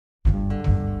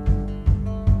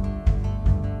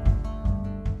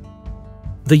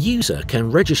The user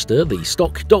can register the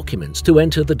stock documents to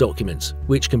enter the documents,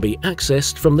 which can be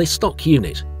accessed from the Stock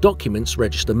Unit Documents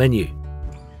Register menu.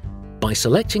 By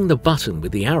selecting the button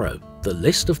with the arrow, the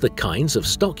list of the kinds of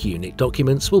Stock Unit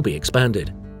documents will be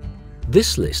expanded.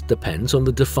 This list depends on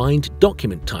the defined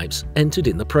document types entered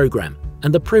in the program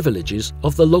and the privileges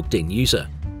of the logged-in user.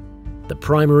 The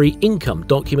primary income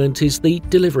document is the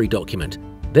delivery document.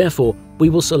 Therefore, we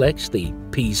will select the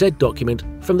PZ document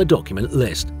from the document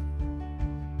list.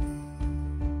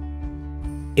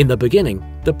 In the beginning,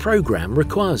 the program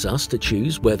requires us to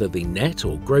choose whether the net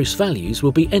or gross values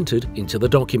will be entered into the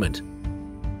document.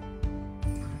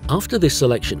 After this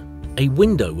selection, a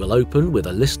window will open with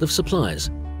a list of suppliers,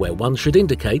 where one should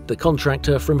indicate the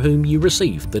contractor from whom you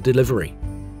received the delivery.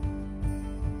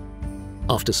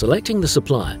 After selecting the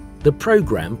supplier, the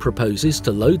program proposes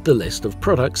to load the list of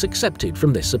products accepted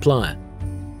from this supplier.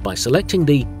 By selecting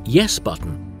the Yes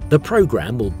button, the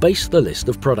program will base the list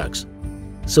of products.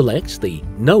 Select the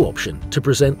No option to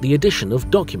present the addition of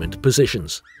document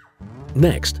positions.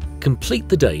 Next, complete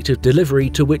the date of delivery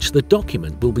to which the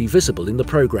document will be visible in the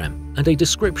program and a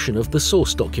description of the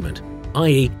source document,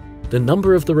 i.e., the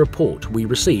number of the report we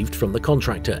received from the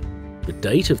contractor, the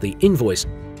date of the invoice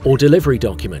or delivery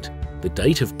document, the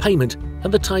date of payment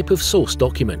and the type of source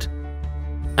document.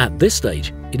 At this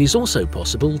stage, it is also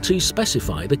possible to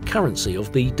specify the currency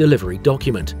of the delivery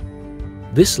document.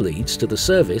 This leads to the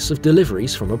service of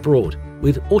deliveries from abroad,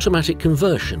 with automatic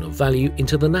conversion of value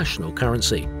into the national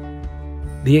currency.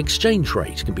 The exchange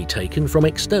rate can be taken from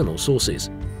external sources,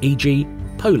 e.g.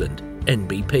 Poland,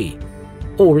 NBP,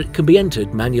 or it can be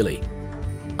entered manually.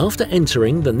 After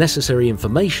entering the necessary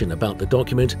information about the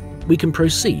document, we can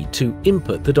proceed to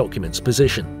input the document's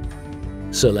position.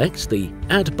 Select the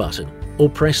Add button or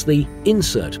press the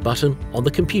Insert button on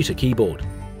the computer keyboard.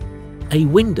 A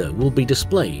window will be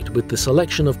displayed with the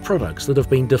selection of products that have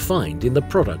been defined in the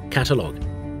product catalogue.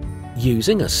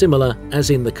 Using a similar, as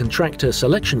in the contractor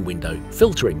selection window,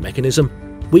 filtering mechanism,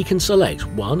 we can select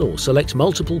one or select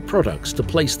multiple products to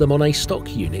place them on a stock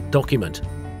unit document.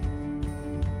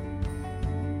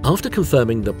 After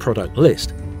confirming the product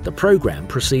list, the program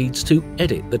proceeds to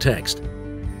edit the text.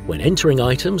 When entering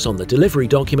items on the delivery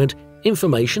document,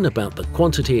 information about the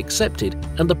quantity accepted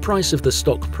and the price of the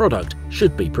stock product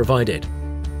should be provided.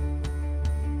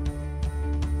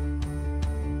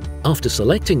 After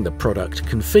selecting the product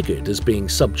configured as being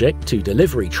subject to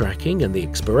delivery tracking and the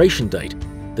expiration date,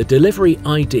 the delivery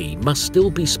ID must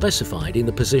still be specified in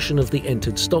the position of the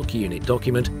entered stock unit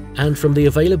document and from the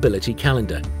availability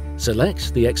calendar.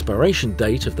 Select the expiration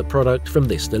date of the product from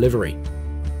this delivery.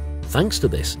 Thanks to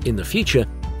this, in the future,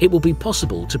 it will be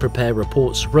possible to prepare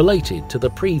reports related to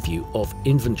the preview of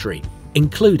inventory,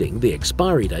 including the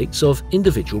expiry dates of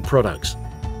individual products.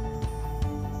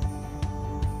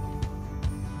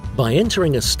 By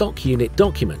entering a stock unit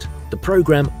document, the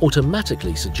program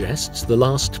automatically suggests the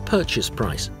last purchase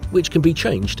price, which can be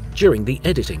changed during the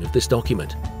editing of this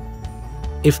document.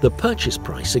 If the purchase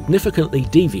price significantly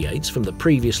deviates from the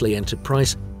previously entered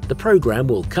price, the program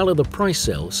will color the price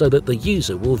cell so that the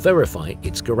user will verify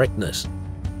its correctness.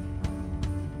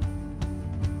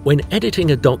 When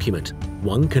editing a document,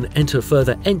 one can enter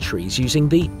further entries using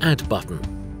the Add button.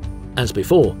 As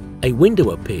before, a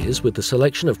window appears with the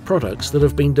selection of products that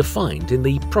have been defined in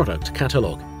the product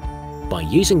catalogue. By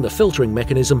using the filtering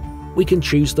mechanism, we can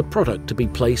choose the product to be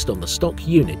placed on the stock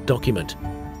unit document.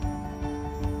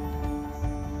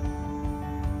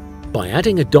 By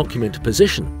adding a document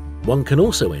position, one can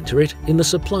also enter it in the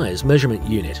supplier's measurement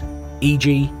unit,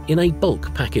 e.g. in a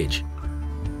bulk package.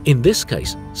 In this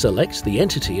case, select the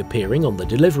entity appearing on the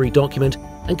delivery document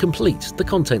and complete the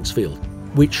contents field,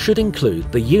 which should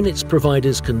include the units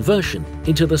provider's conversion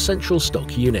into the central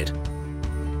stock unit.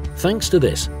 Thanks to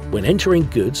this, when entering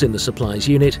goods in the supplies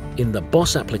unit in the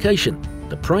BOSS application,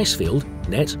 the price field,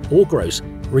 net or gross,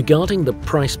 regarding the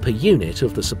price per unit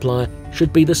of the supplier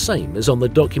should be the same as on the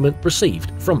document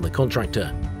received from the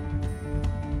contractor.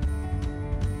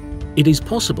 It is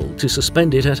possible to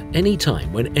suspend it at any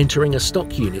time when entering a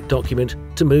stock unit document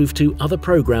to move to other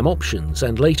program options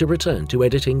and later return to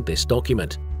editing this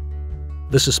document.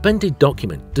 The suspended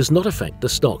document does not affect the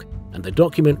stock and the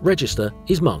document register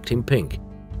is marked in pink.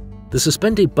 The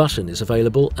suspended button is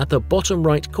available at the bottom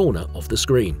right corner of the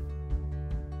screen.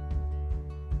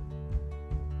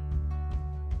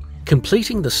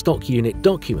 Completing the stock unit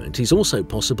document is also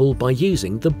possible by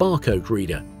using the barcode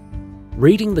reader.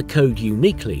 Reading the code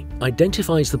uniquely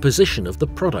identifies the position of the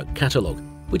product catalogue,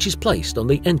 which is placed on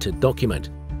the entered document.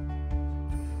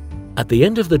 At the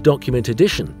end of the document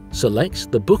edition, select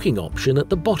the booking option at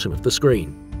the bottom of the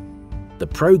screen. The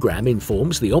program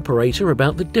informs the operator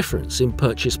about the difference in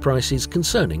purchase prices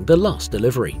concerning the last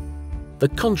delivery. The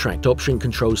contract option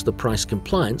controls the price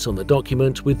compliance on the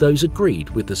document with those agreed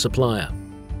with the supplier.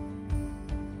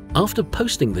 After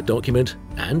posting the document,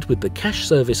 and with the cash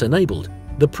service enabled,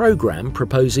 the program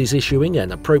proposes issuing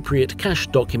an appropriate cash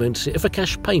document if a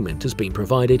cash payment has been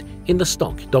provided in the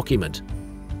stock document.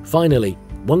 Finally,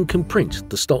 one can print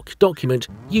the stock document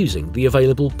using the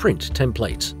available print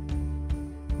templates.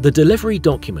 The delivery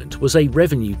document was a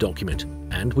revenue document,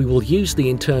 and we will use the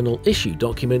internal issue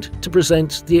document to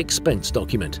present the expense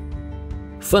document.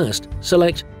 First,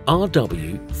 select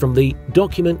RW from the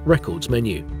Document Records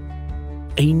menu.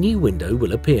 A new window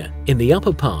will appear, in the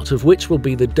upper part of which will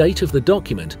be the date of the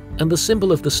document and the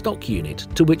symbol of the stock unit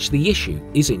to which the issue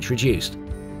is introduced.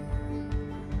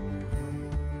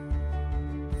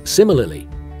 Similarly,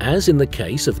 as in the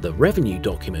case of the revenue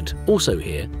document, also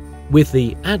here, with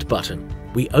the Add button,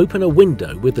 we open a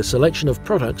window with the selection of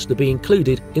products to be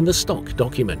included in the stock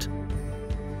document.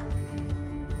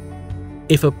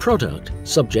 If a product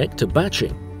subject to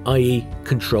batching, i.e.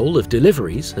 control of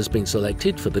deliveries, has been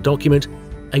selected for the document,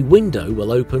 a window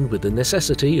will open with the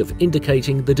necessity of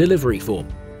indicating the delivery form,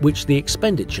 which the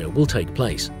expenditure will take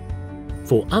place.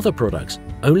 For other products,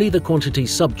 only the quantity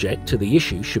subject to the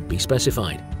issue should be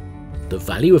specified. The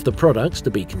value of the products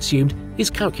to be consumed is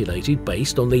calculated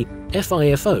based on the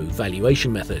FIFO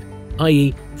valuation method,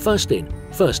 i.e. first in,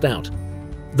 first out.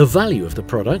 The value of the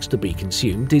products to be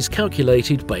consumed is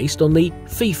calculated based on the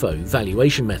FIFO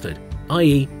valuation method,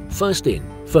 i.e. first in,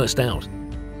 first out.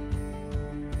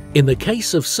 In the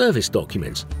case of service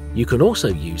documents, you can also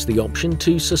use the option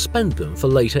to suspend them for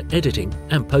later editing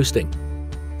and posting.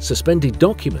 Suspended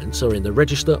documents are in the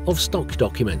register of stock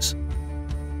documents.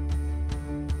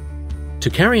 To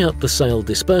carry out the sale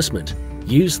disbursement,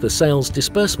 use the Sales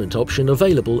Disbursement option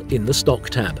available in the Stock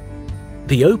tab.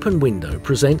 The open window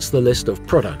presents the list of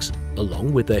products,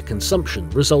 along with their consumption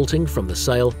resulting from the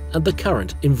sale and the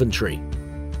current inventory.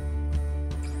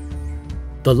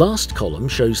 The last column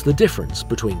shows the difference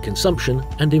between consumption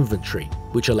and inventory,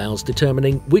 which allows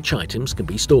determining which items can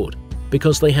be stored,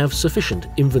 because they have sufficient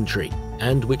inventory,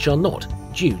 and which are not,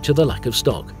 due to the lack of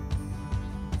stock.